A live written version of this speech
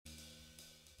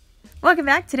Welcome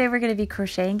back. Today we're going to be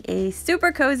crocheting a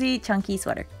super cozy, chunky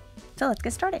sweater. So let's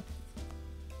get started.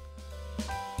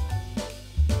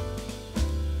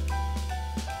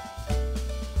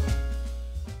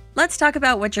 Let's talk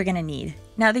about what you're going to need.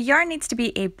 Now the yarn needs to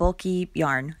be a bulky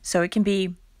yarn, so it can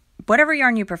be whatever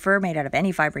yarn you prefer, made out of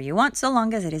any fiber you want, so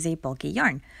long as it is a bulky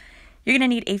yarn. You're going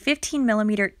to need a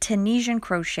 15mm Tunisian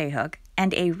crochet hook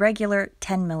and a regular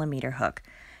 10mm hook.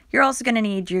 You're also going to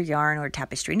need your yarn or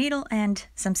tapestry needle and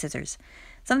some scissors.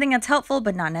 Something that's helpful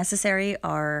but not necessary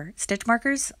are stitch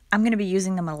markers. I'm going to be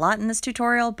using them a lot in this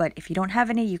tutorial, but if you don't have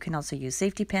any, you can also use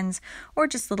safety pins or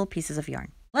just little pieces of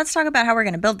yarn. Let's talk about how we're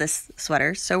going to build this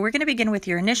sweater. So we're going to begin with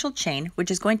your initial chain,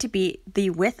 which is going to be the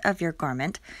width of your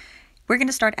garment. We're going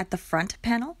to start at the front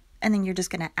panel, and then you're just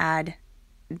going to add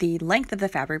the length of the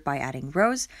fabric by adding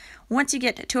rows. Once you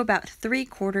get to about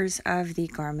 3/4 of the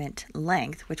garment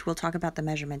length, which we'll talk about the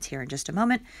measurements here in just a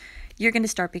moment, you're going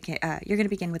to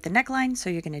begin with the neckline. So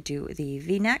you're going to do the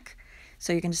V-neck.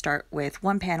 So you're going to start with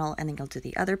one panel, and then you'll do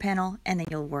the other panel, and then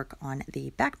you'll work on the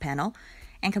back panel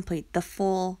and complete the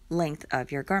full length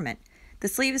of your garment. The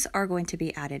sleeves are going to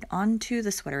be added onto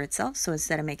the sweater itself, so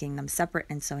instead of making them separate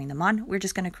and sewing them on, we're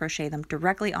just going to crochet them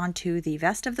directly onto the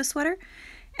vest of the sweater,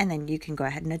 and then you can go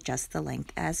ahead and adjust the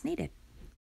length as needed.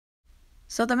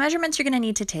 So the measurements you're going to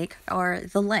need to take are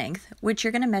the length, which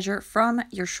you're going to measure from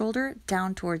your shoulder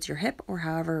down towards your hip, or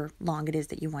however long it is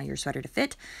that you want your sweater to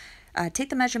fit. Take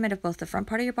the measurement of both the front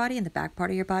part of your body and the back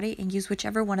part of your body and use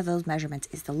whichever one of those measurements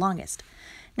is the longest.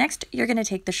 Next, you're going to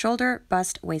take the shoulder,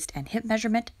 bust, waist, and hip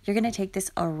measurement. You're going to take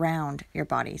this around your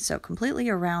body, so completely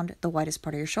around the widest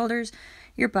part of your shoulders,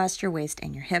 your bust, your waist,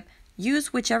 and your hip.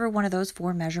 Use whichever one of those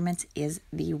 4 measurements is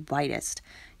the widest.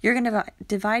 You're going to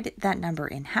divide that number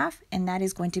in half, and that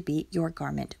is going to be your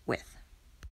garment width.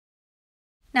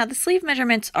 Now, the sleeve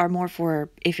measurements are more for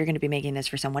if you're going to be making this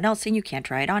for someone else and you can't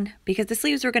try it on, because the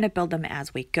sleeves we're going to build them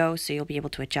as we go, so you'll be able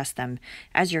to adjust them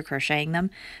as you're crocheting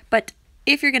them. But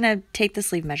if you're going to take the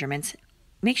sleeve measurements,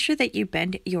 make sure that you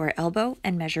bend your elbow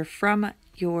and measure from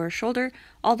your shoulder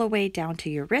all the way down to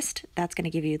your wrist. That's going to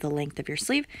give you the length of your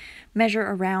sleeve. Measure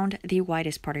around the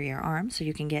widest part of your arm so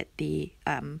you can get the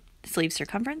sleeve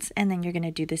circumference, and then you're going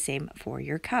to do the same for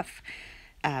your cuff.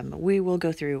 We will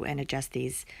go through and adjust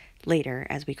these later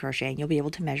as we crochet, and you'll be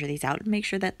able to measure these out and make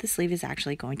sure that the sleeve is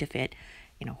actually going to fit,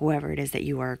 whoever it is that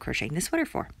you are crocheting the sweater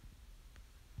for.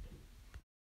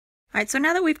 Alright, so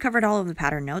now that we've covered all of the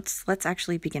pattern notes, let's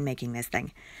actually begin making this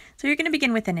thing. So you're going to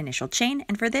begin with an initial chain,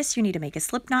 and for this you need to make a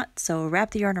slip knot. So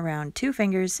wrap the yarn around 2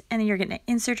 fingers, and then you're going to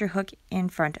insert your hook in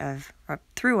front of, or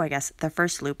through, the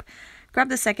first loop. Grab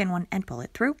the second one and pull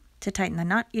it through. To tighten the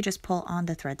knot, you just pull on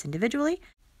the threads individually.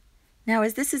 Now,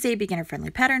 as this is a beginner-friendly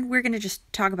pattern, we're going to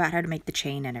just talk about how to make the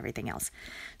chain and everything else.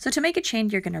 So to make a chain,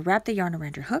 you're going to wrap the yarn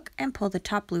around your hook and pull the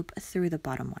top loop through the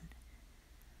bottom one.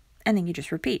 And then you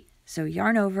just repeat. So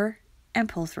yarn over and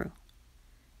pull through.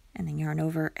 And then yarn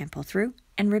over and pull through.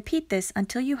 And repeat this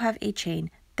until you have a chain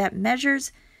that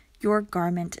measures your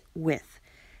garment width.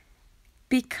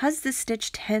 Because the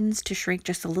stitch tends to shrink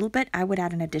just a little bit, I would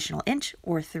add an additional inch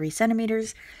or 3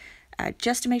 centimeters.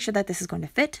 Just to make sure that this is going to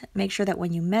fit. Make sure that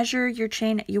when you measure your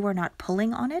chain, you are not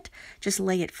pulling on it. Just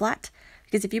lay it flat,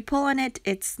 because if you pull on it,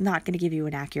 it's not going to give you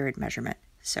an accurate measurement.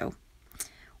 So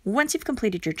once you've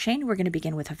completed your chain, we're going to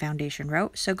begin with a foundation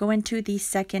row. So go into the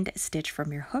second stitch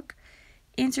from your hook,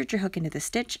 insert your hook into the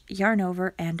stitch, yarn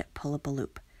over, and pull up a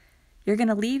loop. You're going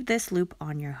to leave this loop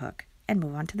on your hook and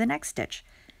move on to the next stitch.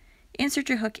 Insert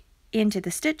your hook into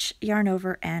the stitch, yarn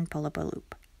over, and pull up a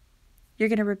loop. You're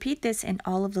going to repeat this in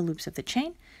all of the loops of the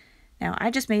chain. Now,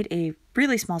 I just made a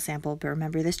really small sample, but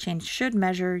remember, this chain should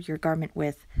measure your garment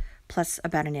width plus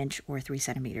about an inch or 3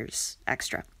 centimeters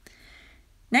extra.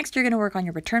 Next, you're going to work on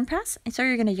your return pass, and so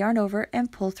you're going to yarn over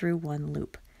and pull through 1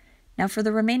 loop. Now, for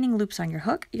the remaining loops on your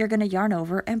hook, you're going to yarn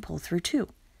over and pull through 2.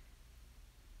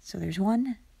 So there's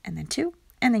 1, and then 2,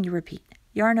 and then you repeat.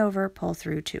 Yarn over, pull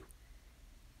through 2.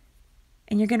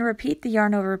 And you're going to repeat the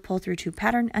yarn over, pull through 2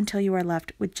 pattern until you are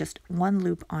left with just 1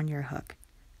 loop on your hook.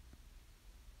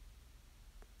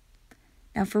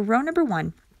 Now for row number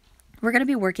 1, we're going to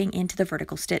be working into the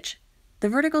vertical stitch. The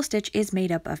vertical stitch is made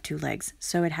up of 2 legs,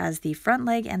 so it has the front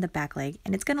leg and the back leg,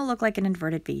 and it's going to look like an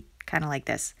inverted V, kind of like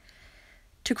this.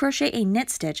 To crochet a knit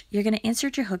stitch, you're going to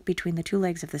insert your hook between the 2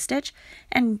 legs of the stitch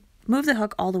and move the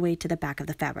hook all the way to the back of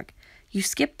the fabric. You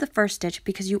skip the first stitch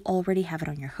because you already have it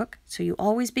on your hook, so you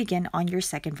always begin on your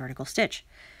second vertical stitch.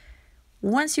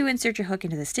 Once you insert your hook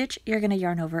into the stitch, you're going to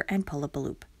yarn over and pull up a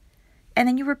loop. And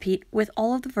then you repeat with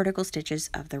all of the vertical stitches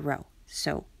of the row.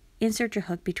 So insert your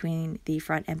hook between the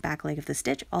front and back leg of the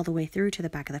stitch all the way through to the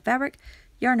back of the fabric,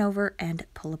 yarn over, and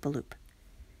pull up a loop.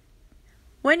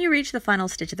 When you reach the final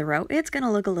stitch of the row, it's going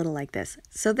to look a little like this.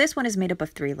 So this one is made up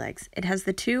of 3 legs. It has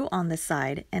the 2 on the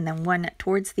side and then 1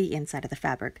 towards the inside of the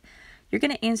fabric. You're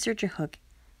going to insert your hook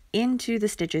into the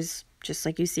stitches, just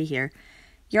like you see here,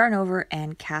 yarn over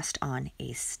and cast on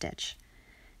a stitch.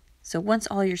 So once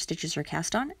all your stitches are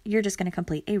cast on, you're just going to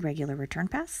complete a regular return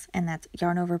pass, and that's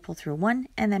yarn over, pull through 1,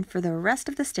 and then for the rest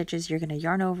of the stitches, you're going to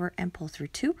yarn over and pull through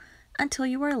 2 until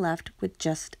you are left with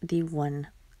just the 1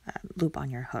 loop on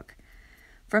your hook.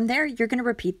 From there, you're going to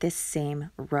repeat this same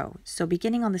row. So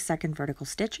beginning on the second vertical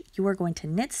stitch, you are going to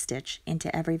knit stitch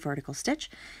into every vertical stitch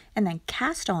and then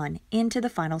cast on into the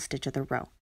final stitch of the row.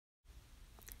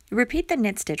 Repeat the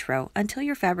knit stitch row until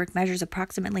your fabric measures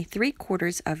approximately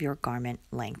 3/4 of your garment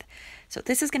length. So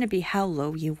this is going to be how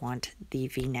low you want the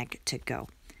V-neck to go.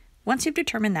 Once you've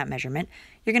determined that measurement,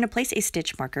 you're going to place a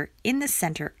stitch marker in the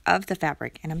center of the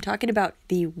fabric, and I'm talking about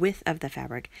the width of the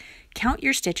fabric. Count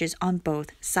your stitches on both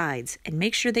sides and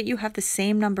make sure that you have the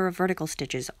same number of vertical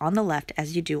stitches on the left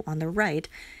as you do on the right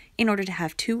in order to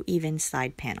have 2 even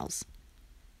side panels.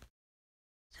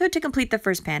 So to complete the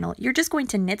first panel, you're just going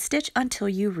to knit stitch until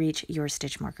you reach your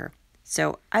stitch marker.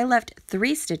 So I left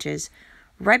 3 stitches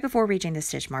right before reaching the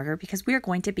stitch marker because we are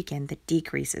going to begin the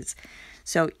decreases.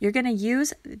 So you're going to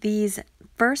use these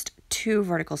first 2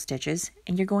 vertical stitches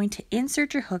and you're going to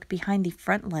insert your hook behind the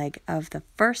front leg of the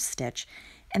first stitch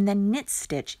and then knit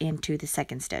stitch into the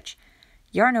second stitch.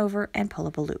 Yarn over and pull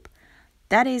up a loop.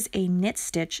 That is a knit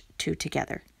stitch 2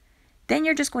 together. Then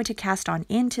you're just going to cast on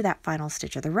into that final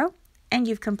stitch of the row and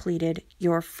you've completed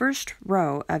your first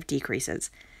row of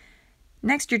decreases.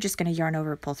 Next, you're just going to yarn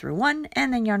over, pull through 1,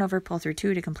 and then yarn over, pull through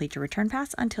 2 to complete your return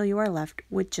pass until you are left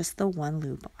with just the 1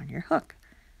 loop on your hook.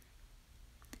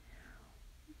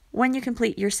 When you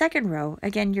complete your second row,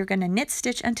 again, you're going to knit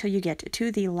stitch until you get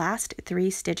to the last 3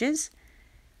 stitches.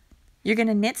 You're going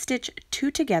to knit stitch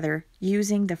 2 together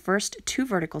using the first 2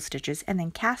 vertical stitches and then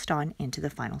cast on into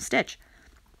the final stitch.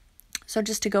 So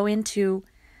just to go into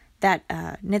that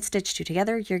knit stitch 2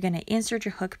 together, you're going to insert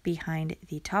your hook behind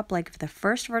the top leg of the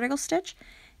first vertical stitch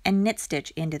and knit stitch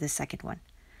into the second one.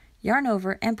 Yarn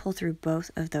over and pull through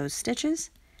both of those stitches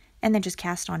and then just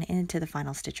cast on into the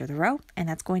final stitch of the row, and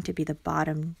that's going to be the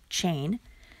bottom chain,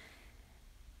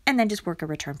 and then just work a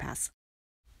return pass.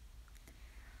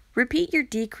 Repeat your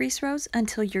decrease rows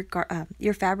until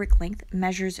your fabric length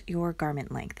measures your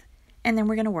garment length, and then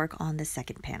we're going to work on the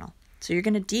second panel. So you're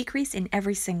going to decrease in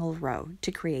every single row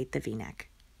to create the V-neck.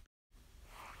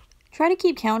 Try to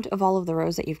keep count of all of the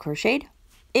rows that you've crocheted.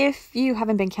 If you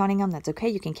haven't been counting them, that's okay.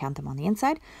 You can count them on the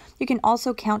inside. You can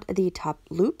also count the top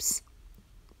loops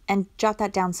and jot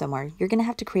that down somewhere. You're going to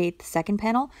have to create the second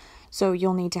panel, so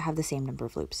you'll need to have the same number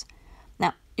of loops.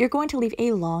 Now, you're going to leave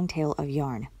a long tail of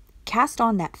yarn. Cast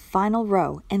on that final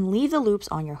row and leave the loops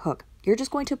on your hook. You're just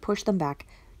going to push them back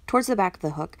towards the back of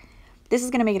the hook. This is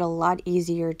going to make it a lot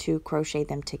easier to crochet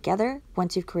them together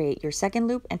once you create your second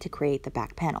loop and to create the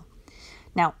back panel.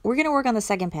 Now, we're going to work on the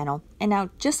second panel, and now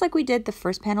just like we did the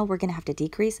first panel, we're going to have to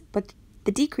decrease, but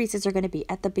the decreases are going to be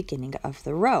at the beginning of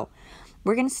the row.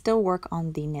 We're going to still work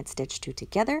on the knit stitch 2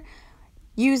 together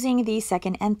using the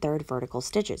second and third vertical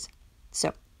stitches.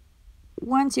 So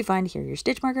once you find here your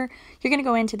stitch marker, you're going to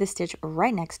go into the stitch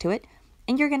right next to it,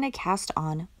 and you're going to cast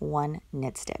on 1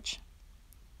 knit stitch.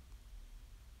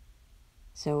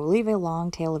 So leave a long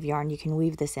tail of yarn. You can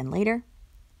weave this in later.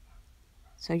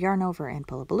 So yarn over and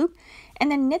pull up a loop,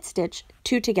 and then knit stitch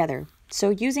 2 together.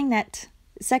 So using that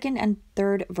second and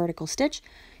third vertical stitch,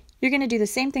 you're going to do the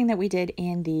same thing that we did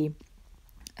in the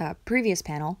previous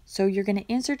panel. So you're going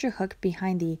to insert your hook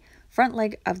behind the front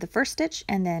leg of the first stitch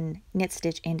and then knit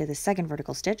stitch into the second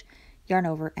vertical stitch, yarn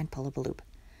over and pull up a loop.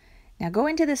 Now go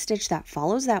into the stitch that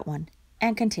follows that one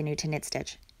and continue to knit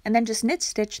stitch, and then just knit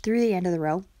stitch through the end of the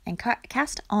row and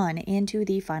cast on into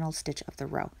the final stitch of the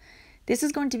row. This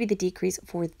is going to be the decrease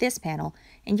for this panel,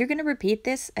 and you're going to repeat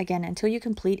this again until you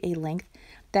complete a length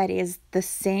that is the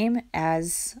same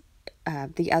as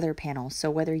the other panel.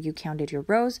 So whether you counted your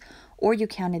rows or you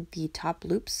counted the top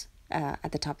loops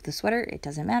at the top of the sweater, it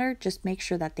doesn't matter. Just make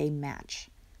sure that they match.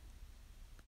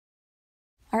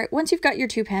 All right, once you've got your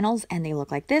 2 panels and they look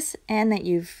like this, and that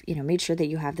you've made sure that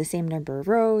you have the same number of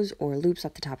rows or loops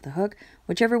up the top of the hook,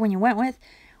 whichever one you went with,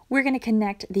 we're going to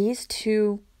connect these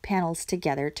 2 panels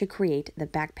together to create the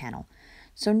back panel.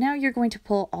 So now you're going to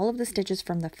pull all of the stitches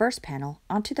from the first panel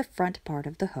onto the front part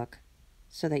of the hook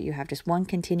so that you have just one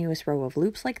continuous row of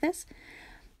loops like this.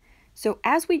 So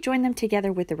as we join them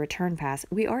together with the return pass,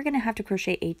 we are going to have to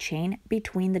crochet a chain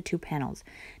between the 2 panels.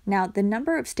 Now, the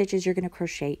number of stitches you're going to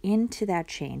crochet into that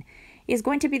chain is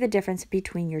going to be the difference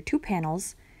between your 2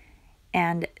 panels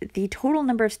and the total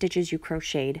number of stitches you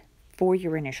crocheted for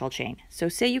your initial chain. So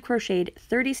say you crocheted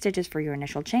 30 stitches for your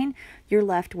initial chain, you're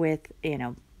left with,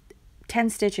 10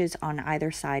 stitches on either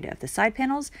side of the side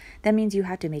panels. That means you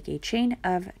have to make a chain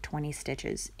of 20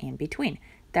 stitches in between.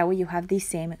 That way you have the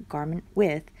same garment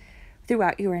width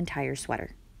throughout your entire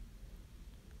sweater.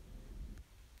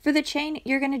 For the chain,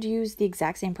 you're going to use the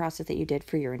exact same process that you did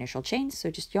for your initial chain,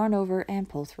 so just yarn over and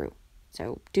pull through.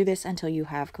 So do this until you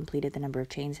have completed the number of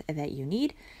chains that you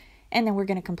need, and then we're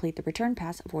going to complete the return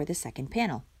pass for the second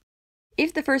panel.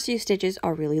 If the first few stitches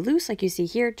are really loose, like you see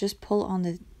here, just pull on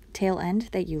the tail end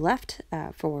that you left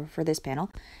for this panel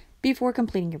before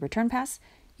completing your return pass.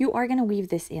 You are going to weave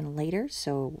this in later,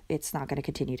 so it's not going to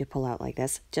continue to pull out like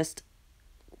this. Just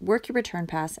work your return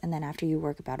pass, and then after you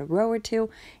work about a row or two,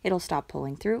 it'll stop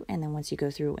pulling through, and then once you go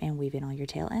through and weave in all your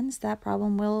tail ends, that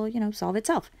problem will, solve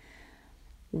itself.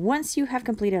 Once you have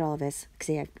completed all of this,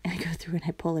 see, I go through and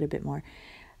I pull it a bit more.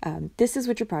 This is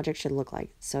what your project should look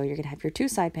like. So you're going to have your two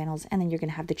side panels, and then you're going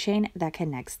to have the chain that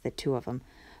connects the two of them.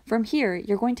 From here,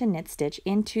 you're going to knit stitch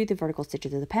into the vertical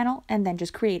stitches of the panel, and then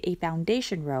just create a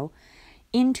foundation row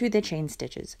into the chain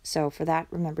stitches. So for that,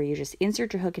 remember, you just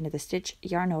insert your hook into the stitch,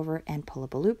 yarn over, and pull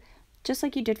up a loop, just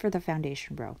like you did for the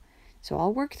foundation row. So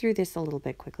I'll work through this a little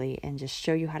bit quickly and just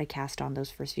show you how to cast on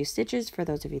those first few stitches for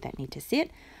those of you that need to see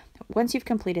it. Once you've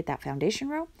completed that foundation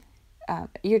row,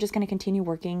 you're just going to continue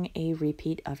working a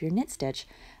repeat of your knit stitch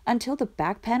until the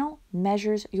back panel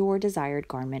measures your desired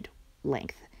garment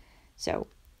length. So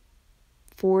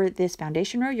for this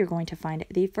foundation row, you're going to find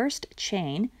the first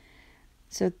chain.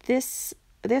 So this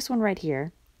one right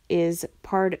here is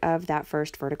part of that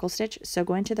first vertical stitch. So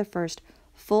go into the first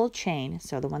full chain,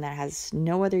 so the one that has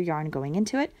no other yarn going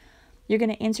into it. You're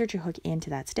going to insert your hook into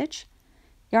that stitch,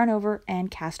 yarn over, and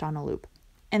cast on a loop.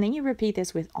 And then you repeat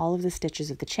this with all of the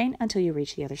stitches of the chain until you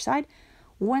reach the other side.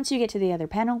 Once you get to the other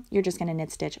panel, you're just going to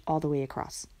knit stitch all the way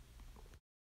across.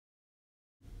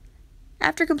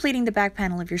 After completing the back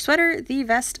panel of your sweater, the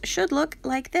vest should look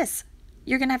like this.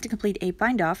 You're going to have to complete a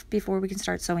bind off before we can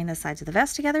start sewing the sides of the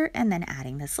vest together and then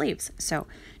adding the sleeves. So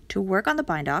to work on the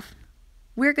bind off,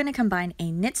 we're going to combine a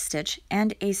knit stitch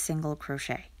and a single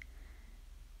crochet.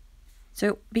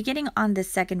 So beginning on the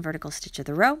second vertical stitch of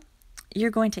the row,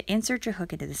 you're going to insert your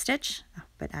hook into the stitch,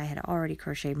 but I had already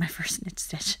crocheted my first knit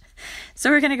stitch. So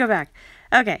we're going to go back.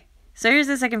 Okay, so here's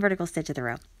the second vertical stitch of the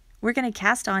row. We're going to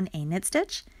cast on a knit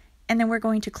stitch, and then we're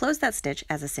going to close that stitch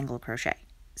as a single crochet.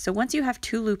 So once you have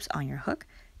two loops on your hook,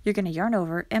 you're going to yarn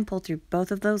over and pull through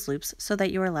both of those loops so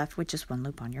that you are left with just one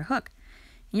loop on your hook.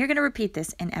 And you're going to repeat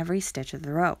this in every stitch of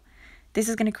the row. This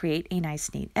is going to create a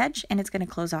nice neat edge, and it's going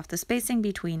to close off the spacing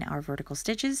between our vertical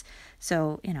stitches,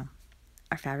 so,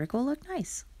 our fabric will look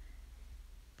nice.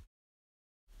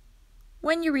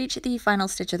 When you reach the final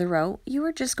stitch of the row, you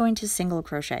are just going to single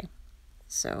crochet.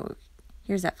 So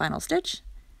here's that final stitch.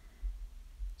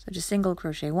 So just single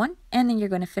crochet one, and then you're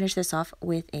going to finish this off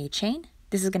with a chain.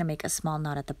 This is going to make a small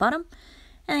knot at the bottom,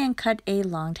 and then cut a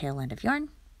long tail end of yarn.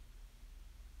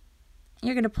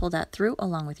 You're going to pull that through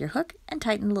along with your hook and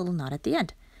tighten a little knot at the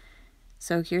end.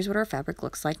 So here's what our fabric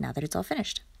looks like now that it's all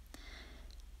finished.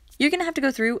 You're going to have to go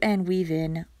through and weave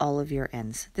in all of your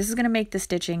ends. This is going to make the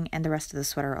stitching and the rest of the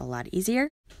sweater a lot easier.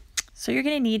 So you're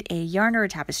going to need a yarn or a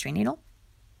tapestry needle.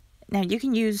 Now you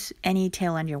can use any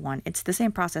tail end you want. It's the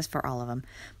same process for all of them.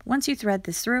 Once you thread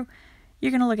this through, you're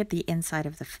going to look at the inside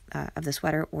of the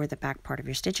sweater or the back part of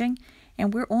your stitching,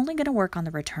 and we're only going to work on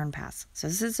the return pass. So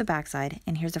this is the back side,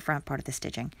 and here's the front part of the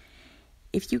stitching.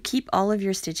 If you keep all of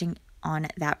your stitching on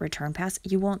that return pass,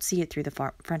 you won't see it through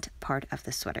the front part of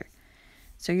the sweater.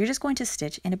 So you're just going to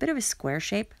stitch in a bit of a square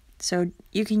shape. So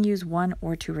you can use 1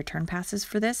 or 2 return passes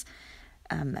for this.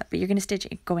 But you're going to stitch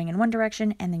going in one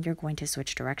direction, and then you're going to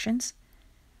switch directions.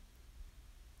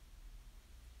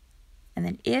 And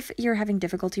then if you're having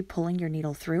difficulty pulling your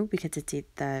needle through because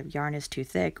the yarn is too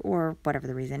thick or whatever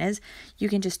the reason is, you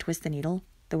can just twist the needle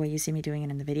the way you see me doing it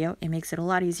in the video. It makes it a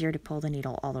lot easier to pull the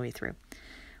needle all the way through.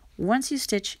 Once you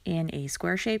stitch in a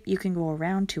square shape, you can go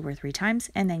around 2 or 3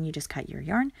 times, and then you just cut your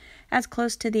yarn as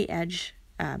close to the edge,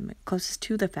 closest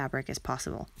to the fabric as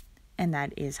possible. And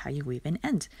that is how you weave in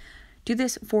ends. Do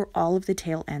this for all of the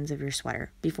tail ends of your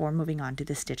sweater before moving on to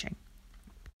the stitching.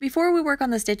 Before we work on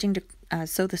the stitching to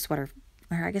sew the sweater,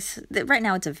 or I guess right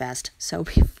now it's a vest, so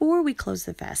before we close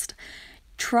the vest,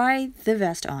 try the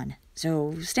vest on.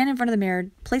 So stand in front of the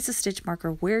mirror, place a stitch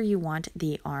marker where you want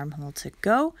the armhole to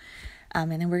go, and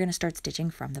then we're going to start stitching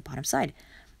from the bottom side.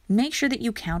 Make sure that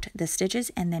you count the stitches,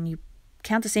 and then you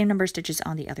count the same number of stitches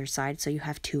on the other side so you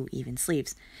have 2 even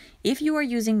sleeves. If you are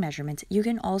using measurements, you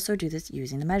can also do this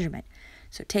using the measurement.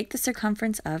 So take the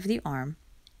circumference of the arm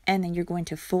and then you're going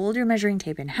to fold your measuring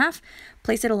tape in half,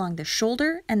 place it along the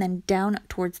shoulder, and then down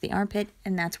towards the armpit,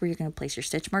 and that's where you're going to place your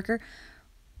stitch marker.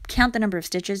 Count the number of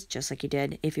stitches, just like you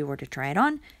did if you were to try it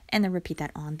on, and then repeat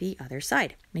that on the other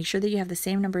side. Make sure that you have the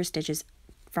same number of stitches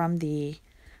from the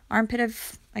armpit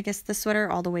of, I guess, the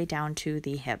sweater all the way down to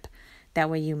the hip. That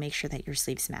way you make sure that your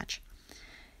sleeves match.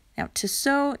 Now to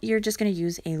sew, you're just going to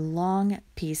use a long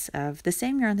piece of the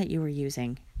same yarn that you were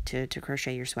using to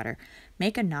crochet your sweater.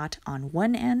 Make a knot on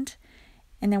one end,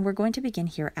 and then we're going to begin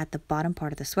here at the bottom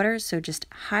part of the sweater, so just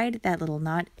hide that little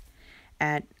knot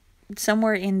at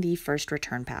somewhere in the first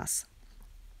return pass.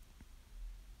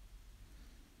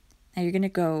 Now you're going to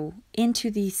go into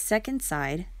the second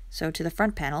side, so to the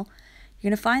front panel.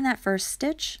 You're going to find that first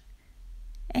stitch,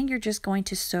 and you're just going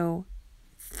to sew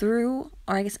through,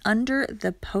 or I guess under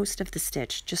the post of the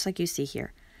stitch, just like you see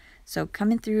here. So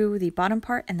come in through the bottom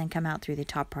part and then come out through the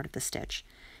top part of the stitch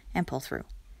and pull through.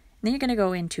 And then you're going to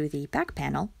go into the back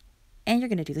panel and you're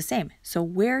going to do the same. So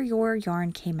where your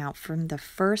yarn came out from the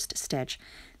first stitch,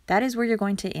 that is where you're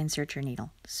going to insert your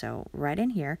needle. So right in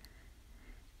here,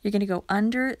 you're going to go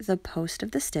under the post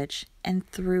of the stitch and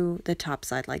through the top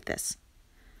side like this.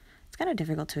 It's kind of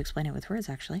difficult to explain it with words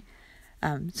actually.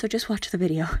 So just watch the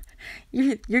video.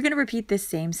 You're going to repeat this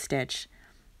same stitch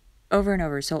over and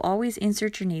over. So always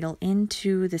insert your needle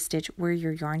into the stitch where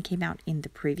your yarn came out in the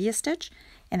previous stitch,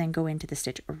 and then go into the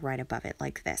stitch right above it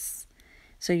like this.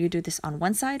 So you do this on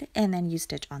one side and then you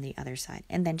stitch on the other side,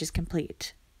 and then just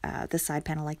complete the side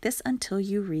panel like this until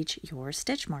you reach your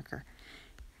stitch marker.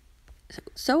 So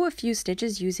sew a few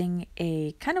stitches using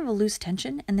a kind of a loose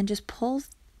tension, and then just pull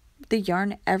the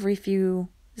yarn every few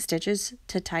stitches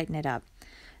to tighten it up.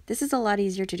 This is a lot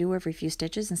easier to do every few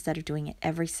stitches instead of doing it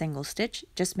every single stitch.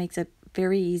 Just makes it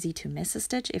very easy to miss a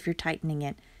stitch if you're tightening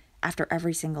it after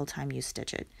every single time you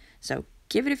stitch it. So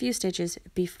give it a few stitches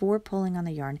before pulling on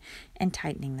the yarn and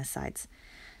tightening the sides.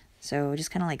 So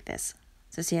just kind of like this.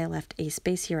 So see, I left a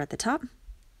space here at the top,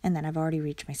 and then I've already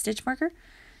reached my stitch marker.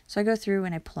 So I go through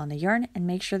and I pull on the yarn and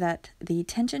make sure that the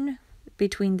tension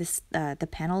between the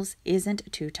panels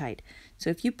isn't too tight. So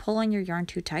if you pull on your yarn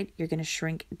too tight, you're going to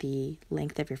shrink the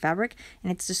length of your fabric,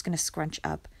 and it's just going to scrunch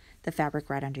up the fabric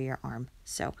right under your arm.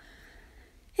 So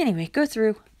anyway, go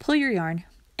through, pull your yarn,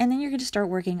 and then you're going to start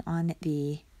working on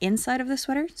the inside of the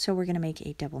sweater. So we're going to make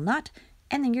a double knot,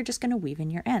 and then you're just going to weave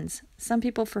in your ends. Some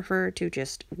people prefer to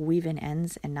just weave in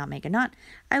ends and not make a knot.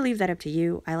 I leave that up to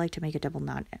you. I like to make a double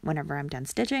knot whenever I'm done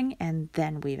stitching and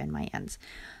then weave in my ends.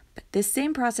 But this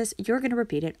same process, you're going to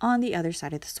repeat it on the other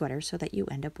side of the sweater so that you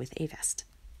end up with a vest.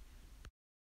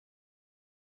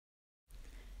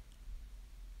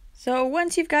 So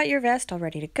once you've got your vest all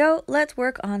ready to go, let's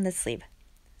work on the sleeve.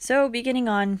 So beginning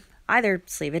on either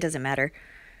sleeve, it doesn't matter.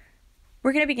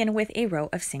 We're going to begin with a row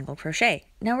of single crochet.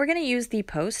 Now we're going to use the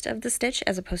post of the stitch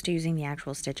as opposed to using the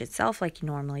actual stitch itself like you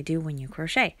normally do when you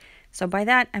crochet. So by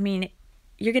that, I mean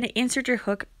you're going to insert your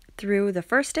hook through the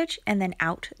first stitch and then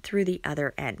out through the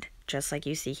other end, just like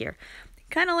you see here.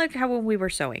 Kind of like how when we were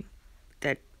sewing.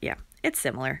 Yeah, it's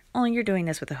similar, only you're doing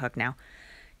this with a hook now.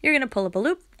 You're going to pull up a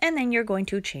loop and then you're going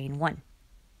to chain one.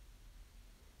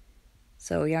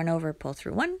 So yarn over, pull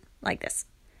through one, like this.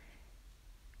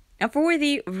 Now for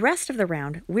the rest of the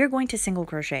round, we're going to single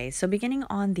crochet. So beginning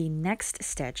on the next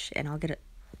stitch, and I'll get it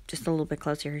just a little bit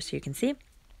closer here so you can see.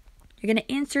 You're going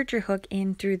to insert your hook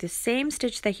in through the same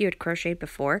stitch that you had crocheted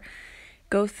before,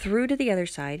 go through to the other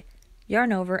side,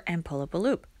 yarn over, and pull up a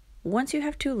loop. Once you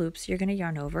have two loops, you're going to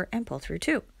yarn over and pull through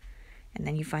two. And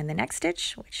then you find the next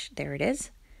stitch, which there it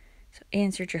is. So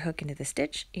insert your hook into the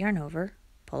stitch, yarn over,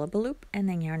 pull up a loop, and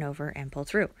then yarn over and pull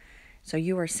through. So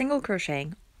you are single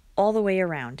crocheting all the way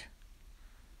around.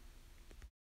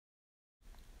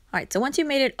 All right, so once you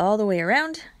made it all the way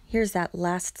around, here's that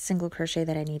last single crochet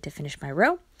that I need to finish my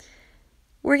row.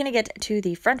 We're going to get to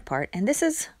the front part, and this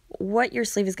is what your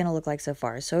sleeve is going to look like so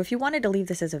far. So if you wanted to leave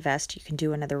this as a vest, you can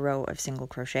do another row of single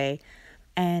crochet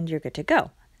and you're good to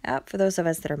go. For those of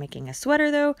us that are making a sweater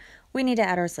though, we need to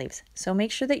add our sleeves. So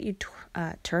make sure that you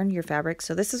turn your fabric.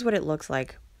 So this is what it looks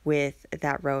like with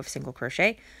that row of single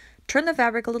crochet. Turn the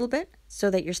fabric a little bit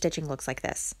so that your stitching looks like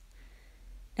this.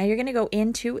 Now you're going to go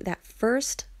into that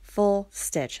first full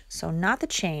stitch. So not the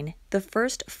chain, the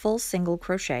first full single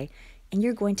crochet, and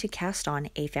you're going to cast on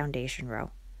a foundation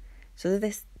row. So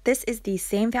this is the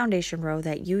same foundation row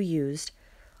that you used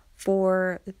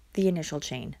for the initial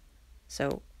chain.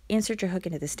 So insert your hook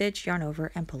into the stitch, yarn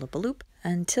over, and pull up a loop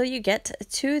until you get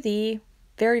to the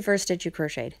very first stitch you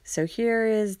crocheted. So here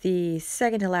is the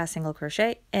second to last single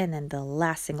crochet and then the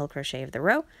last single crochet of the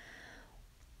row.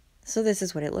 So this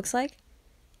is what it looks like.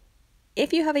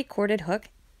 If you have a corded hook,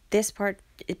 this part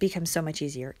it becomes so much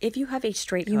easier. If you have a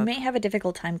straight hook, you may have a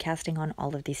difficult time casting on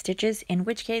all of these stitches, in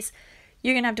which case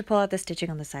you're going to have to pull out the stitching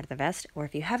on the side of the vest, or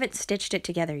if you haven't stitched it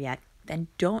together yet, then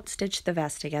don't stitch the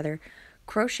vest together.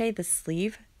 Crochet the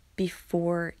sleeve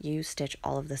before you stitch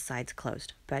all of the sides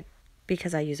closed. But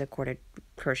because I use a corded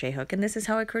crochet hook, and this is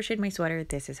how I crocheted my sweater,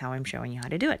 this is how I'm showing you how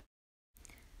to do it.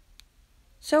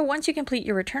 So once you complete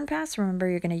your return pass, remember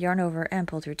you're going to yarn over and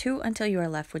pull through 2 until you are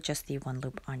left with just the 1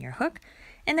 loop on your hook.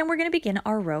 And then we're going to begin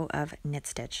our row of knit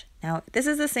stitch. Now this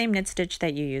is the same knit stitch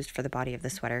that you used for the body of the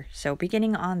sweater. So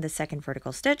beginning on the second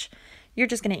vertical stitch, you're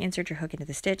just going to insert your hook into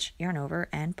the stitch, yarn over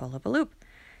and pull up a loop.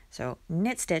 So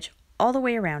knit stitch all the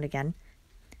way around again.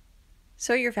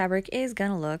 So your fabric is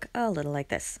going to look a little like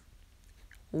this.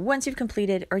 Once you've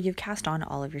completed or you've cast on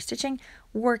all of your stitching,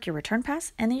 work your return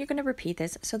pass, and then you're going to repeat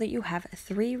this so that you have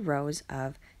 3 rows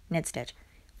of knit stitch.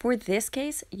 For this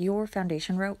case, your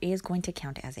foundation row is going to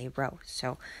count as a row.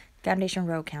 So foundation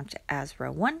row counts as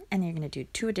row 1, and you're going to do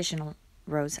 2 additional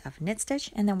rows of knit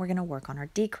stitch, and then we're going to work on our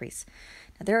decrease.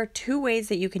 Now there are 2 ways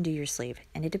that you can do your sleeve,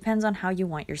 and it depends on how you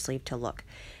want your sleeve to look.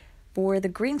 For the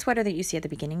green sweater that you see at the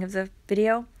beginning of the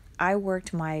video, I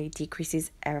worked my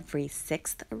decreases every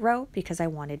 6th row because I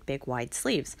wanted big wide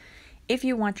sleeves. If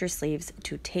you want your sleeves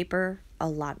to taper a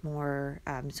lot more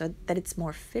so that it's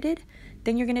more fitted,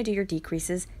 then you're going to do your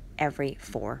decreases every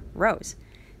 4 rows.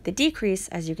 The decrease,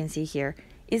 as you can see here,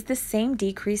 is the same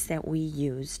decrease that we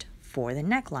used for the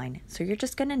neckline. So you're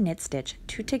just going to knit stitch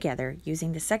 2 together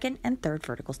using the 2nd and 3rd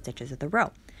vertical stitches of the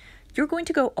row. You're going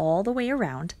to go all the way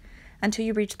around until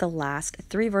you reach the last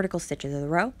 3 vertical stitches of the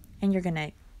row, and you're going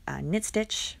to knit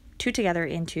stitch 2 together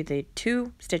into the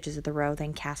 2 stitches of the row,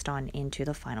 then cast on into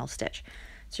the final stitch.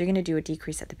 So you're going to do a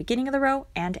decrease at the beginning of the row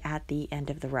and at the end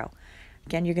of the row.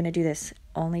 Again, you're going to do this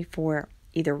only for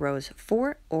either rows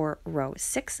 4 or row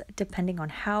 6, depending on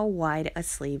how wide a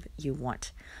sleeve you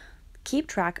want. Keep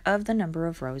track of the number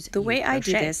of rows. The way I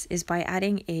do this is by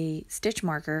adding a stitch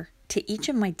marker to each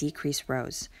of my decrease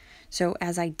rows. So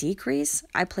as I decrease,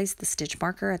 I place the stitch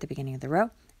marker at the beginning of the row,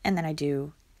 and then I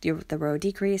do the row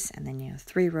decrease, and then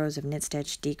 3 rows of knit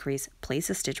stitch, decrease, place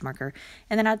a stitch marker,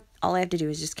 and then all I have to do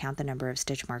is just count the number of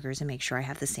stitch markers and make sure I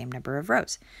have the same number of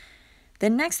rows. The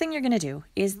next thing you're going to do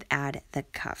is add the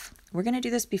cuff. We're going to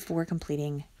do this before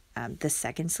completing the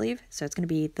second sleeve, so it's going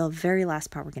to be the very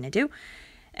last part we're going to do.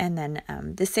 And then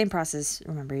the same process,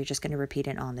 remember, you're just going to repeat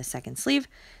it on the second sleeve.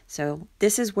 So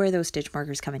this is where those stitch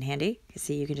markers come in handy. You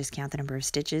see, you can just count the number of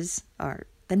stitches or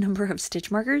the number of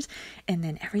stitch markers, and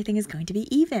then everything is going to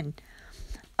be even.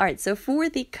 All right, so for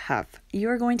the cuff,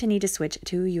 you're going to need to switch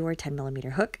to your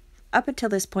 10mm hook. Up until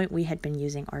this point, we had been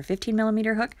using our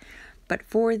 15mm hook, but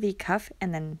for the cuff,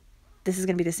 and then this is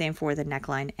going to be the same for the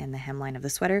neckline and the hemline of the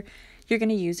sweater, you're going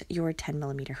to use your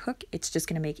 10mm hook. It's just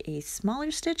going to make a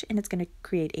smaller stitch, and it's going to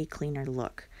create a cleaner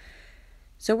look.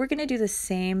 So we're going to do the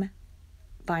same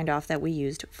bind off that we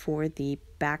used for the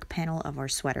back panel of our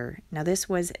sweater. Now this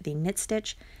was the knit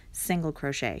stitch single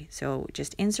crochet. So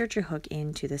just insert your hook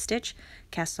into the stitch,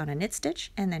 cast on a knit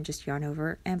stitch, and then just yarn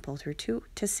over and pull through 2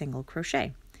 to single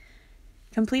crochet.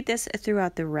 Complete this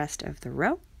throughout the rest of the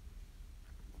row.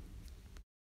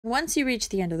 Once you reach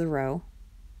the end of the row,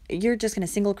 you're just going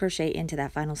to single crochet into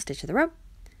that final stitch of the row,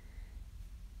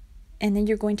 and then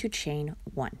you're going to chain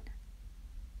 1.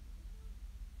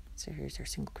 So here's our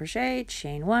single crochet,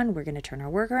 chain 1, we're going to turn our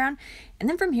work around, and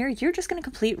then from here you're just going to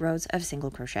complete rows of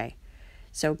single crochet.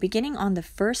 So beginning on the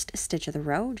first stitch of the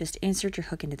row, just insert your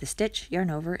hook into the stitch, yarn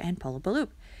over, and pull up a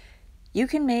loop. You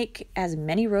can make as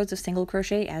many rows of single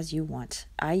crochet as you want.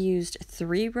 I used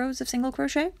 3 rows of single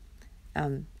crochet,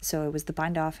 so it was the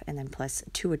bind off and then plus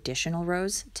 2 additional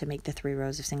rows to make the 3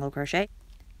 rows of single crochet.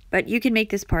 But you can make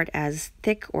this part as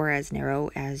thick or as narrow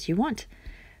as you want.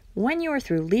 When you are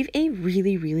through, leave a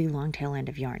really, really long tail end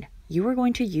of yarn. You are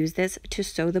going to use this to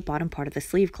sew the bottom part of the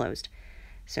sleeve closed.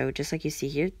 So just like you see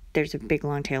here, there's a big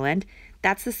long tail end.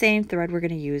 That's the same thread we're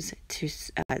going to use to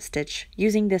stitch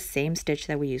using the same stitch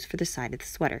that we use for the side of the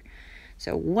sweater.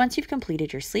 So once you've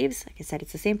completed your sleeves, like I said,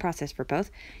 it's the same process for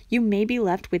both. You may be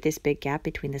left with this big gap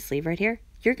between the sleeve right here.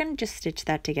 You're going to just stitch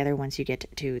that together once you get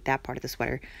to that part of the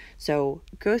sweater. So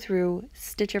go through,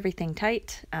 stitch everything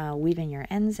tight, weave in your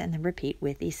ends, and then repeat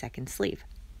with the second sleeve.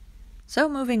 So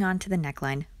moving on to the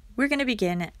neckline, we're going to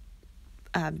begin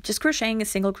just crocheting a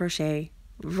single crochet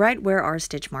right where our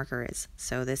stitch marker is.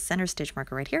 So this center stitch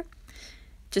marker right here.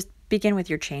 Just begin with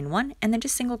your chain 1 and then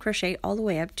just single crochet all the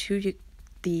way up to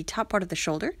the top part of the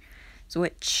shoulder, so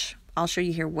which I'll show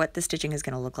you here what the stitching is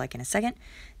going to look like in a second.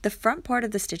 The front part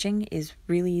of the stitching is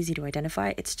really easy to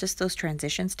identify. It's just those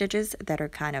transition stitches that are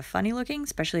kind of funny looking,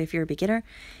 especially if you're a beginner.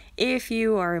 If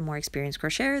you are a more experienced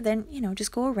crocheter, then,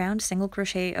 just go around, single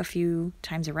crochet a few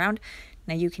times around.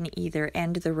 Now you can either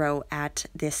end the row at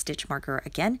this stitch marker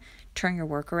again, turn your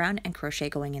work around and crochet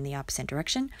going in the opposite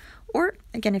direction. Or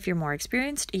again, if you're more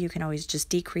experienced, you can always just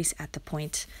decrease at the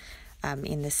point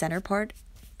in the center part,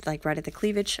 like right at the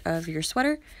cleavage of your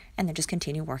sweater, and then just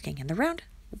continue working in the round.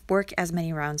 Work as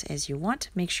many rounds as you want.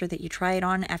 Make sure that you try it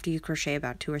on after you crochet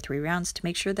about 2 or 3 rounds to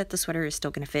make sure that the sweater is still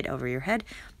going to fit over your head,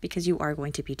 because you are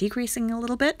going to be decreasing a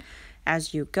little bit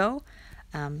as you go.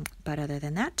 But other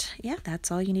than that, yeah,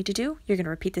 that's all you need to do. You're going to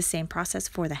repeat the same process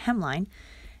for the hemline,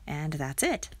 and that's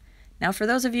it. Now, for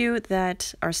those of you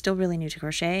that are still really new to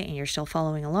crochet and you're still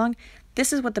following along,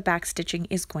 this is what the back stitching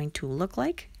is going to look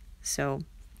like. So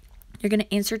you're going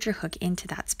to insert your hook into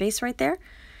that space right there.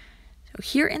 So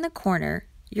here in the corner,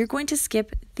 you're going to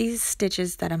skip these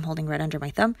stitches that I'm holding right under my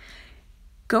thumb.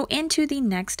 Go into the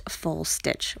next full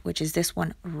stitch, which is this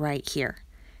one right here.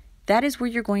 That is where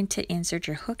you're going to insert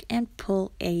your hook and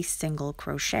pull a single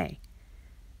crochet.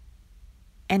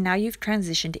 And now you've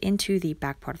transitioned into the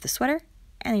back part of the sweater,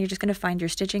 and you're just going to find your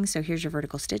stitching. So here's your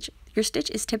vertical stitch. Your stitch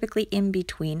is typically in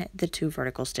between the 2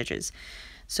 vertical stitches.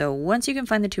 So once you can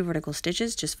find the 2 vertical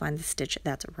stitches, just find the stitch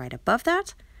that's right above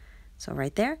that. So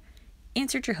right there,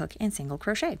 insert your hook and single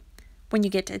crochet. When you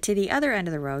get to the other end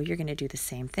of the row, you're going to do the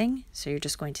same thing. So you're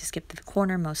just going to skip the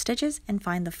cornermost stitches and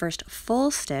find the first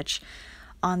full stitch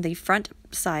on the front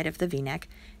side of the V-neck,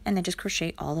 and then just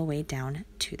crochet all the way down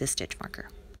to the stitch marker.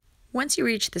 Once you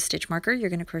reach the stitch marker, you're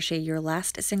going to crochet your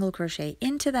last single crochet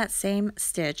into that same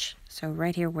stitch, so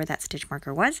right here where that stitch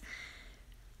marker was.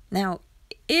 Now,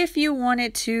 if you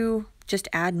wanted to just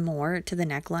add more to the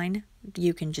neckline,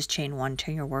 you can just chain 1,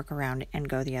 turn your work around, and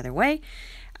go the other way.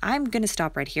 I'm going to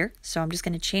stop right here, so I'm just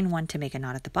going to chain 1 to make a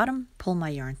knot at the bottom, pull my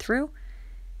yarn through,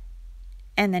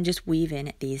 and then just weave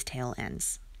in these tail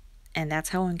ends. And that's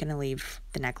how I'm going to leave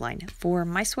the neckline. For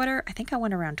my sweater, I think I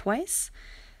went around twice.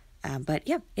 But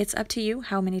yeah, it's up to you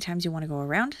how many times you want to go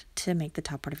around to make the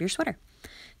top part of your sweater.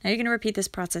 Now you're going to repeat this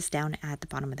process down at the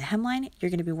bottom of the hemline. You're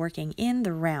going to be working in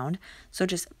the round. So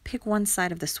just pick one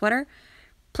side of the sweater,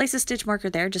 place a stitch marker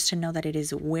there just to know that it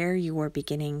is where you are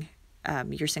beginning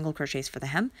your single crochets for the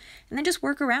hem. And then just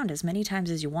work around as many times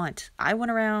as you want. I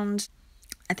went around,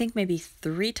 I think maybe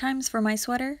 3 times for my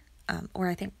sweater.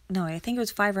 I think it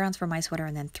was 5 rounds for my sweater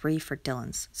and then 3 for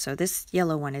Dylan's. So this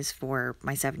yellow one is for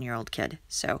my 7-year-old kid.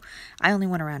 So I only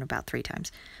went around about 3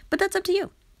 times, but that's up to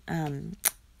you.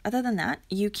 Other than that,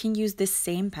 you can use this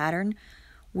same pattern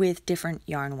with different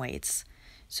yarn weights.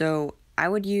 So I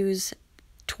would use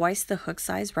twice the hook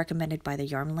size recommended by the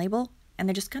yarn label, and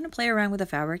then just kind of play around with the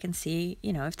fabric and see,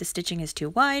 if the stitching is too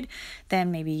wide,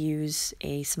 then maybe use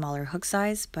a smaller hook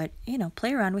size, but,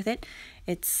 play around with it.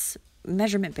 It's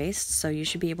measurement based, so you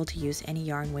should be able to use any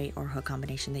yarn weight or hook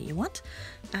combination that you want,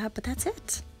 but that's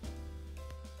it.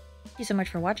 Thank you so much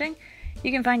for watching.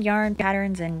 You can find yarn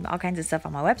patterns and all kinds of stuff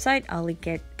on my website. I'll link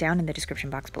it down in the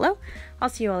description box below. I'll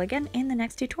see you all again in the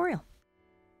next tutorial.